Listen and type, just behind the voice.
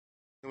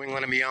New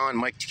England and beyond,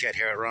 Mike Tiquette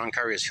here at Ron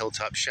Currier's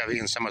Hilltop Chevy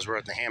in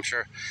Somersworth, New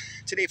Hampshire.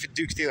 Today for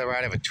Duke's Dealer Ride,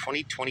 I have a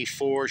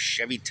 2024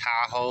 Chevy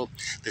Tahoe.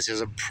 This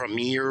is a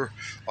Premier,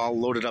 all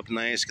loaded up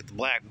nice. Got the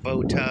black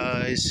bow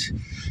ties,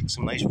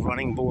 some nice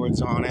running boards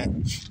on it.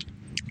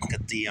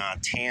 Got the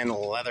tan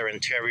leather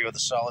interior with a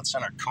solid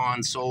center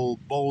console,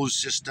 Bose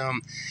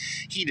system,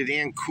 heated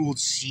and cooled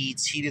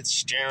seats, heated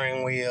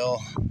steering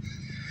wheel.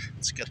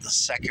 It's got the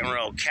second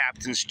row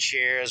captain's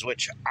chairs,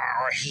 which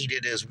are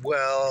heated as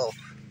well.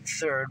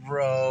 Third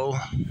row.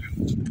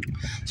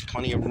 There's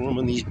plenty of room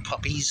in these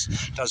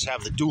puppies. Does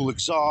have the dual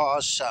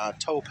exhaust,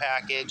 tow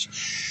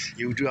package.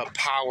 You do have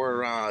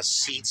power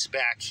seats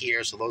back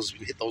here, so those,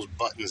 you hit those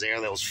buttons there,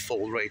 those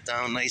fold right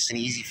down, nice and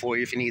easy for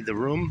you if you need the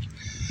room.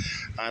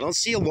 I don't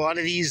see a lot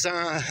of these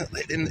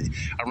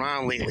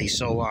around lately,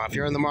 so if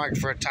you're in the market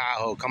for a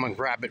Tahoe, come and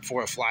grab it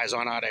before it flies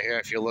on out of here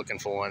if you're looking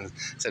for one.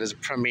 So there's a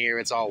Premier,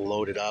 it's all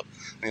loaded up.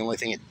 The only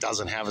thing it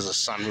doesn't have is a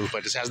sunroof,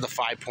 but it has the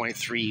 5.3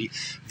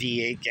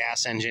 V8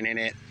 gas engine in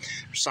it,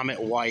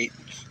 Summit White.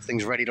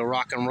 Thing's ready to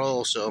rock and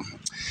roll, so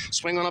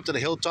swing on up to the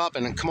Hilltop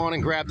and come on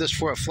and grab this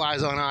before it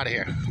flies on out of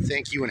here.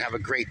 Thank you and have a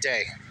great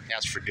day.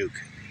 That's for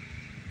Duke.